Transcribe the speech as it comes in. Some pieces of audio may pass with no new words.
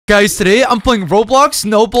Guys, today I'm playing Roblox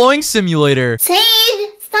Snow Blowing Simulator. Sage,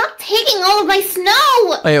 stop taking all of my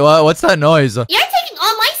snow. Wait, what's that noise? You're taking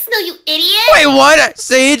all my snow, you idiot. Wait, what?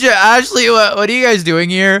 Sage, Ashley, what are you guys doing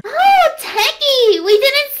here? Oh, Techy, we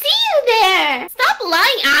didn't see you there. Stop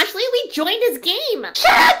lying, Ashley. We joined his game.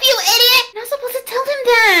 Shut up, you idiot. I'm not supposed to tell him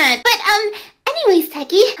that. But, anyways,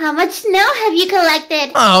 Techy, how much snow have you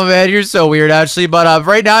collected? Oh, man, you're so weird, Ashley. But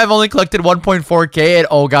right now, I've only collected 1.4K. And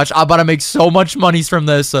oh, gosh, I'm about to make so much money from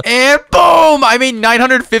this. And boom! I made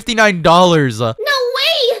 $959. No way.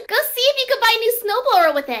 Go see if you could buy a new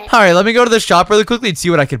snowblower with it. All right, let me go to the shop really quickly and see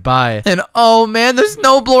what I could buy. And oh, man, the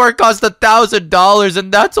snowblower cost $1,000.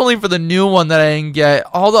 And that's only for the new one that I didn't get.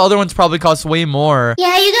 All the other ones probably cost way more.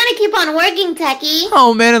 Yeah, you gotta keep on working, Techy.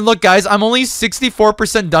 Oh, man, and look, guys, I'm only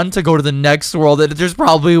 64% done to go to the next world. And there's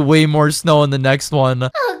probably way more snow in the next one.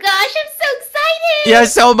 Oh, gosh, I'm so excited. Yeah,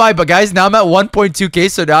 so am I. But, guys, now I'm at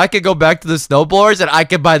 1.2K. So now I can go back to the snowblowers and I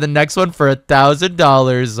can buy the next one for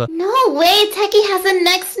 $1,000. No way, Techy has a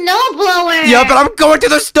next snowblower. Yeah, but I'm going to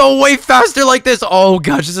the snow way faster like this. Oh,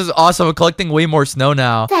 gosh, this is awesome. I'm collecting way more snow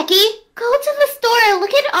now. Techy, go to the store and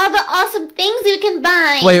look at all the awesome things you can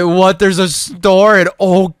buy. Wait, what? There's a store? And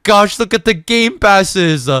oh, gosh, look at the game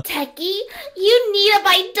passes. Techy, you need to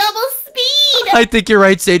buy double speed. I think you're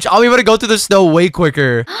right, Sage. I'll be able to go through the snow way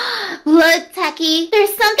quicker. Look, Techy,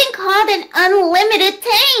 there's something called an unlimited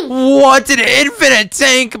tank. What? An infinite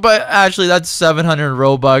tank? But actually, that's 700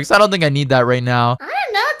 Robux. I don't think I need that right now. I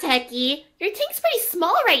don't know, Techy. Your tank's pretty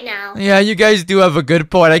small right now. Yeah, you guys do have a good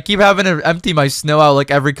point. I keep having to empty my snow out like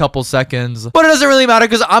every couple seconds. But it doesn't really matter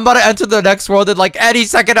because I'm about to enter the next world in like any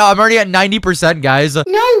second now. I'm already at 90%, guys. No way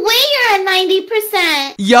you're at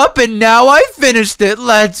 90%. Yup, and now I finished it.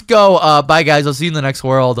 Let's go. Bye, guys. I'll see you in the next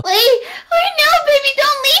world. Wait, no, baby,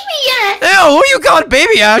 don't leave me yet. Ew, who you calling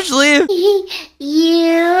baby, Ashley? You?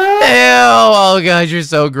 Ew, oh, God, you're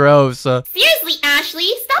so gross. Seriously, Ashley,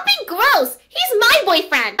 stop being gross. He's my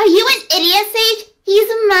boyfriend. Are you an idiot, Sage? He's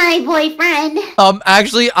my boyfriend.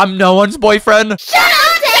 Actually, I'm no one's boyfriend. Shut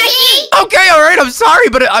up, Techy! Okay, alright, I'm sorry,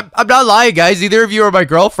 but I'm not lying, guys. Either of you are my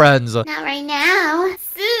girlfriends. Not right now.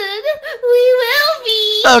 Soon, we will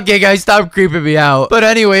be. Okay, guys, stop creeping me out. But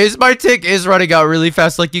anyways, my tank is running out really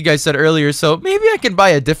fast like you guys said earlier, so maybe I can buy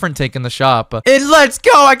a different tank in the shop. And let's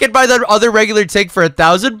go! I can buy that other regular tank for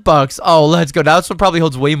 $1,000. Oh, let's go. Now this one probably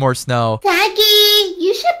holds way more snow. Techy,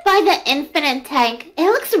 you should buy the infinite tank. It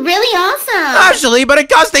looks really awesome. Actually, but it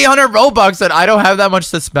costs 800 Robux, and I don't have that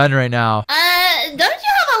much to spend right now. Don't you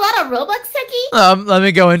have a lot of Robux, Techy? Let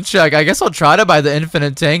me go and check. I guess I'll try to buy the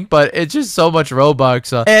infinite tank, but it's just so much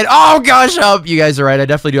Robux. And oh gosh, you guys are right. I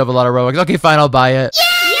definitely do have a lot of Robux. Okay, fine, I'll buy it.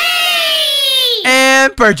 Yay!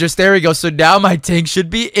 And purchase. There we go. So now my tank should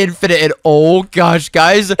be infinite. And oh gosh,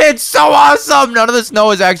 guys, it's so awesome. None of the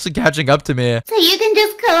snow is actually catching up to me. So you can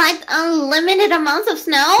just collect unlimited amounts of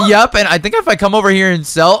snow? Yep, and I think if I come over here and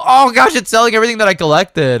sell, oh gosh, it's selling everything that I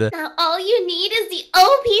collected. Now all you need is the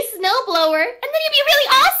OP snowblower, and then you'll be really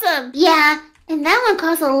awesome. Yeah. And that one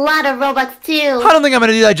costs a lot of Robux, too. I don't think I'm going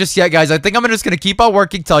to do that just yet, guys. I think I'm just going to keep on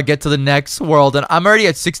working till I get to the next world. And I'm already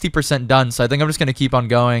at 60% done, so I think I'm just going to keep on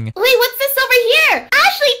going. Wait, what's this over here?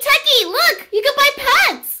 Ashley, Techy, look! You can buy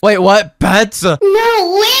pets! Wait, what? Pets? No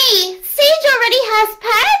way! Sage already has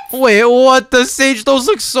pets? Wait, what? The Sage, those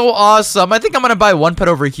look so awesome. I think I'm going to buy one pet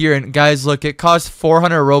over here. And guys, look, it costs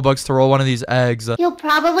 400 Robux to roll one of these eggs. You'll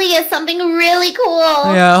probably get something really cool.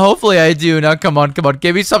 Yeah, hopefully I do. Now, come on, come on.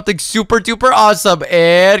 Give me something super duper awesome.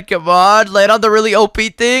 And come on, land on the really OP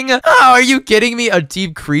thing. Oh, are you kidding me? A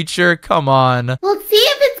deep creature? Come on. We'll see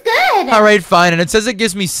if it's good. All right, fine. And it says it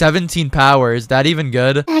gives me 17 power. Is that even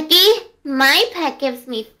good? Techy, my pet gives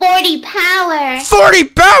me 40 power. 40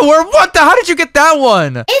 power? What the? How did you get that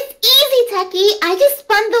one? It's easy, Techy. I just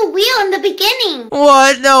spun the wheel in the beginning.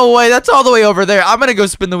 What? No way. That's all the way over there. I'm going to go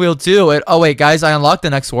spin the wheel too. Oh, wait, guys. I unlocked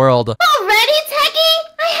the next world. Already, Techy?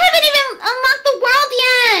 I haven't even unlocked the world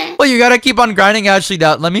yet. Well, you got to keep on grinding, Ashley.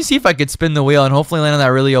 Now, let me see if I could spin the wheel and hopefully land on that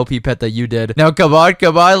really OP pet that you did. Now, come on,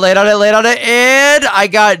 come on. Land on it, land on it. And I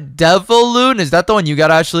got Devil Loon. Is that the one you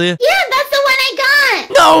got, Ashley? Yeah, that's the one I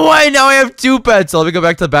got. No way. Now I have 2 pets. So let me go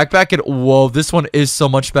back to the backpack. And whoa, this one is so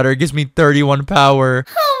much better. It gives me 31 power.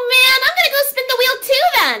 Oh, man. I'm going to go spin the wheel too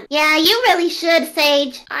then. Yeah, you really should,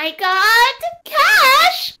 Sage. I got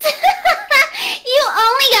cash. You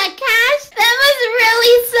only got cash? That must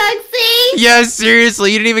really suck, Sage. Yeah,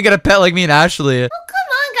 seriously. You didn't even get a pet like me and Ashley. Oh, come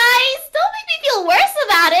on, guys. Don't make me feel worse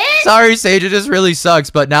about it. Sorry, Sage. It just really sucks.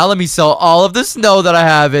 But now let me sell all of the snow that I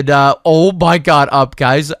have. And oh my god,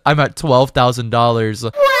 guys. I'm at $12,000.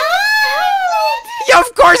 What? Yeah,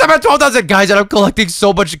 of course I'm at 12,000, guys. And I'm collecting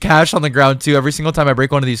so much cash on the ground, too. Every single time I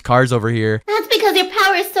break one of these cars over here. That's because your power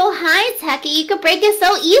power is so high, Techy. You could break it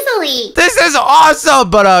so easily. This is awesome.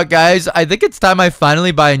 But, guys, I think it's time I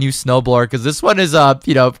finally buy a new snowblower because this one is,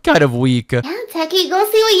 kind of weak. Yeah, Techy, go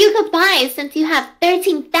see what you could buy since you have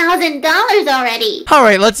 $13,000 already. All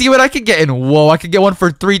right, let's see what I can get. And whoa, I could get one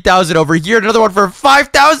for 3,000 over here, another one for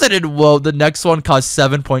 5,000. And whoa, the next one costs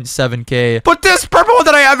 7.7K. But this purple one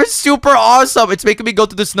that I have is super awesome. It's making me go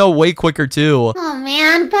through the snow way quicker too. Oh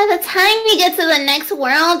man, by the time we get to the next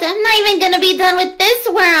world, I'm not even gonna be done with this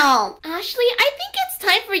world. Ashley, I think it's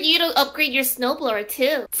time for you to upgrade your snowblower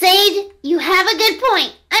too. Sage, you have a good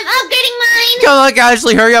point. I'm upgrading mine. Go, look,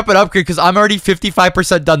 Ashley, hurry up and upgrade because I'm already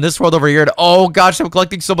 55% done this world over here. And oh gosh, I'm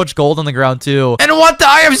collecting so much gold on the ground too. And what the?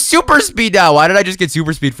 I have super speed now. Why did I just get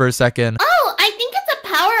super speed for a second? Oh, I think it's a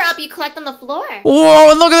power-up you collect on the floor.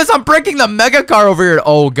 Whoa, and look at this. I'm breaking the mega car over here.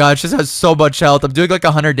 Oh gosh, this has so much health. I'm doing like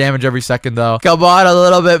 100 damage every second though. Come on, a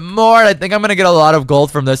little bit more. I think I'm gonna get a lot of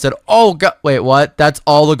gold from this. And oh god, wait, what? That's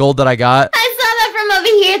all the gold that I got? I saw that from over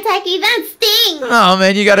here, Techy. That stings. Oh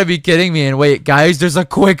man, you gotta be kidding me. And wait, guys, there's a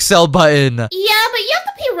quick sell button. Yeah, but you have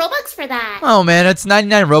to pay Robux for that. Oh man, it's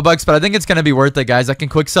 99 Robux, but I think it's gonna be worth it, guys. I can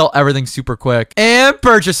quick sell everything super quick. And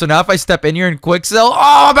purchase. So now if I step in here and quick sell,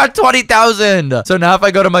 oh, I'm at 20,000. So now if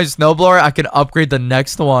I go to my snowblower, I can upgrade the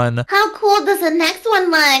next one. How cool does the next one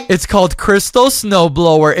look? It's called Crystal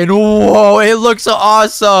Snowblower, and whoa, it looks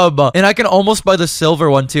awesome. And I can almost buy the silver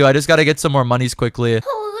one too. I just gotta get some more monies quickly.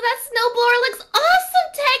 Oh, that snowblower looks awesome,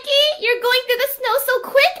 Techy. You're going through the snow so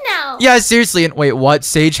quick now. Yeah, seriously. And wait, what?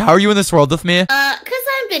 Sage, how are you in this world with me? Cause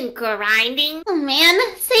I've been grinding. Oh man,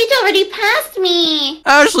 Sage already passed me.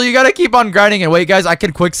 Ashley, you gotta keep on grinding. And wait, guys, I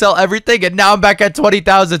can quick sell everything, and now I'm back at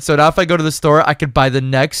 20,000. So now if I go to the store, I can buy the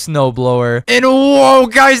next snowblower. And whoa,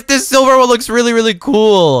 guys, this silver one looks really, really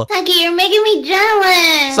cool. Techy, you're making me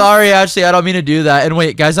jealous. Sorry, Ashley, I don't mean to do that. And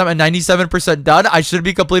wait, guys, I'm at 97% done. I should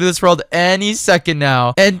be completing this world any second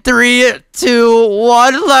now. And 3, 2,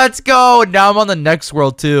 1, let's go. Now I'm on the next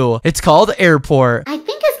world too. It's called Airport. I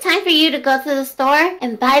think it's time for you to go to the store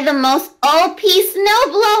and buy the most OP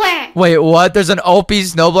snowblower. Wait, what? There's an OP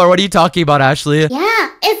snowblower? What are you talking about, Ashley? Yeah,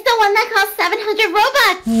 it's the one that costs 700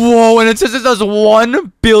 Robux. Whoa, and it says it does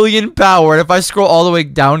 1 billion power. And if I scroll all the way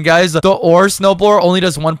down, guys, the ore snowblower only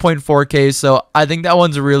does 1.4K. So I think that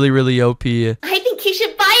one's really, really OP. I think you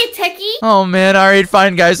should buy it, Techy. Oh man, all right,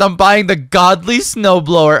 fine, guys. I'm buying the godly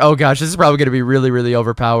snowblower. Oh gosh, this is probably gonna be really, really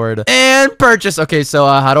overpowered. And purchase. Okay, so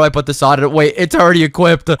how do I put this on? Wait, it's already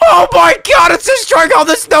equipped. Oh my god, it's destroying all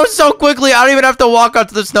the snow so quickly. I don't even have to walk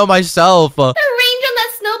onto the snow myself. The range on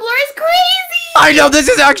that snowblower is crazy. I know, this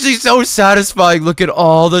is actually so satisfying. Look at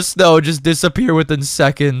all the snow just disappear within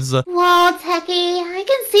seconds. Whoa, Techy, I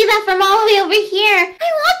can see that from all the way over here.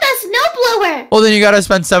 I want that snowblower. Well, then you gotta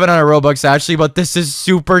spend 700 Robux, actually, but this is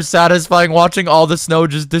super satisfying watching all the snow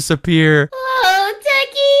just disappear. Oh,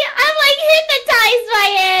 Techy, I'm like hypnotized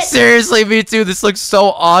by it. Seriously, me too. This looks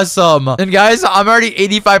so awesome. And guys, I'm already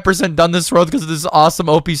 85% done this world because of this awesome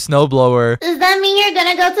OP snowblower. Does that mean you're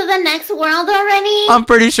gonna go to the next world already? I'm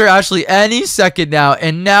pretty sure, Ashley, any second now.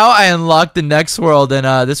 And now I unlocked the next world,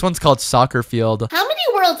 and this one's called Soccer Field. How many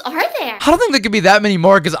worlds are there? I don't think there could be that many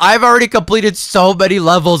more because I've already completed so many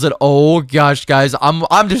levels. And oh gosh, guys,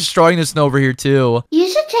 I'm destroying the snow over here too. You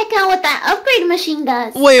should check out what that upgrade machine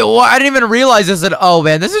does. Wait, what? I didn't even realize this. And oh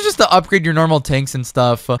man, this is just to upgrade your normal tanks and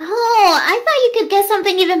stuff. Oh, I thought you could get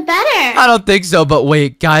something even better. I don't think so, but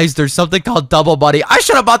wait, guys, there's something called Double Body. I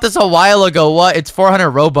should have bought this a while ago. What? It's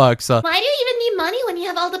 400 Robux. Why do you even need money when you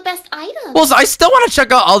have all the best items? Well, so I still want to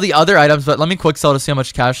check out all the other items, but let me quick sell to see how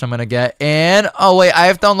much cash I'm going to get. And, oh wait, I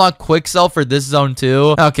have to unlock quick sell for this zone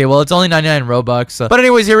too. Okay, well, it's only 99 Robux. But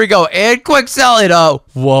anyways, here we go. And quick sell it.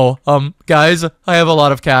 Whoa. Guys, I have a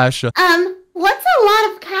lot of cash. What's a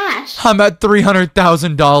lot of cash? I'm at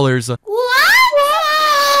 $300,000. What? Whoa!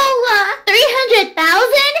 300,000?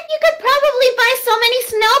 You could probably buy so many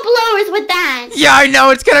snowblowers with that. Yeah, I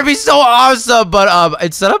know. It's gonna be so awesome. But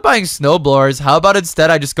instead of buying snowblowers, how about instead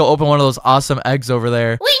I just go open one of those awesome eggs over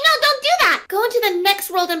there? Wait, no, don't do that. Go into the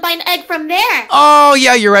next world and buy an egg from there. Oh,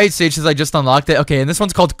 yeah, you're right, Sage, since I just unlocked it. Okay, and this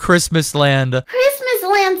one's called Christmas Land. Christmas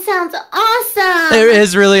Land sounds awesome. It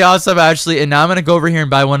is really awesome, actually. And now I'm gonna go over here and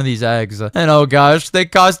buy one of these eggs. And oh gosh, they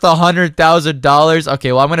cost $100,000.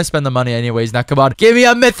 Okay, well, I'm gonna spend the money anyways. Now, come on, give me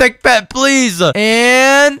a mythic pet, please.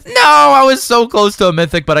 And no, I was so close to a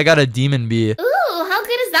mythic, but I got a demon bee. Ooh, how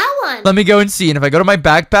good is that one? Let me go and see. And if I go to my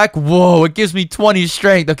backpack, whoa, it gives me 20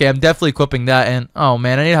 strength. Okay, I'm definitely equipping that. And oh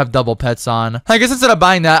man, I need to have double pets on. I guess instead of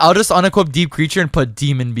buying that, I'll just unequip Deep Creature and put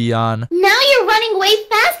Demon Bee on. Now you're running way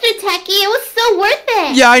faster, Techy. It was so worth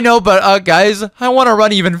it. Yeah, I know, but guys, I want to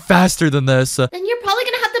run even faster than this. Then you're probably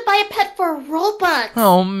gonna have to buy buy a pet for Robux.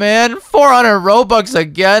 Oh, man. 400 Robux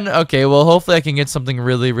again? Okay, well, hopefully I can get something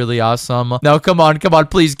really, really awesome. Now, come on,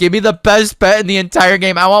 please. Give me the best pet in the entire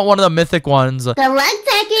game. I want one of the mythic ones. Good luck,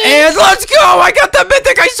 Techy. And let's go! I got the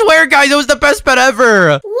mythic, I swear, guys. It was the best pet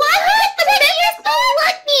ever. What? Techy, you're so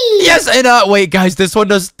lucky. Yes, and wait, guys. This one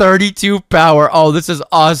does 32 power. Oh, this is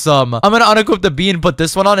awesome. I'm gonna unequip the bee and put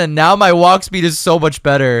this one on, and now my walk speed is so much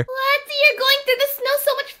better. What? You're going through the snow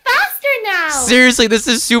so much faster now. Seriously, this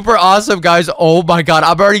is super awesome, guys. Oh my god,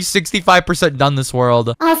 I'm already 65% done this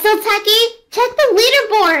world. Also, Techy, check the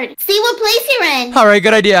leaderboard. See what place you're in. All right,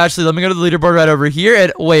 good idea, Ashley. Let me go to the leaderboard right over here.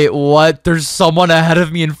 And wait, what? There's someone ahead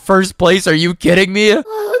of me in first place. Are you kidding me?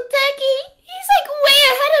 Oh, Techy, he's like way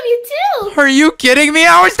ahead of you too. Are you kidding me?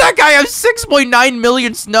 How is that guy have 6.9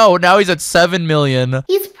 million snow? Now he's at 7 million.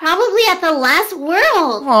 He's probably at the last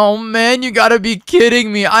world. Oh, man, you gotta be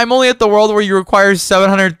kidding me. I'm only at the world where you require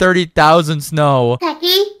 730,000 snow. Techy,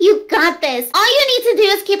 you got this. All you need to do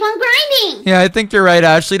is keep on grinding. Yeah, I think you're right,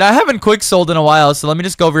 Ashley. I haven't quick sold in a while, so let me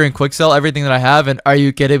just go over here and quick sell everything that I have. And are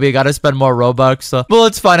you kidding me? I gotta spend more Robux. Well,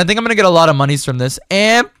 it's fine. I think I'm gonna get a lot of monies from this.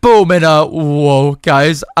 And boom, and whoa,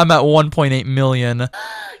 guys, I'm at 1.8 million.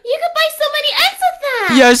 You could buy so many eggs with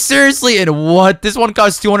that. Yeah, seriously. And what? This one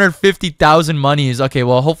costs 250,000 monies. Okay,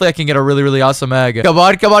 well, hopefully I can get a really, really awesome egg. Come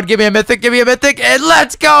on, give me a mythic, and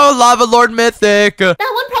let's go, Lava Lord Mythic. That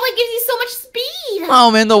one probably gives you so much speed.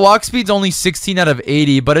 Oh, man, the walk speed's only 16 out of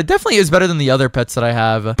 80, but it definitely is better than the other pets that I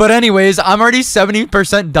have. But anyways, I'm already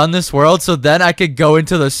 70% done this world, so then I could go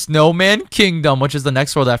into the Snowman Kingdom, which is the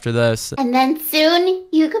next world after this. And then soon,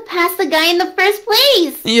 you could pass the guy in the first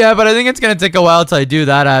place. Yeah, but I think it's gonna take a while till I do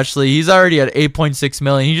that, Ashley. He's already at 8.6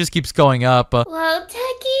 million. He just keeps going up. Well,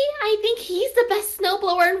 Techy, I think he's the best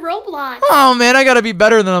snowblower in Roblox. Oh, man, I gotta be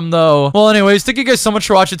better than him, though. Well, anyways, thank you guys so much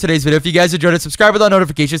for watching today's video. If you guys enjoyed it, subscribe with all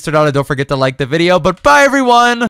notifications turned on, and don't forget to like the video. But bye, everyone!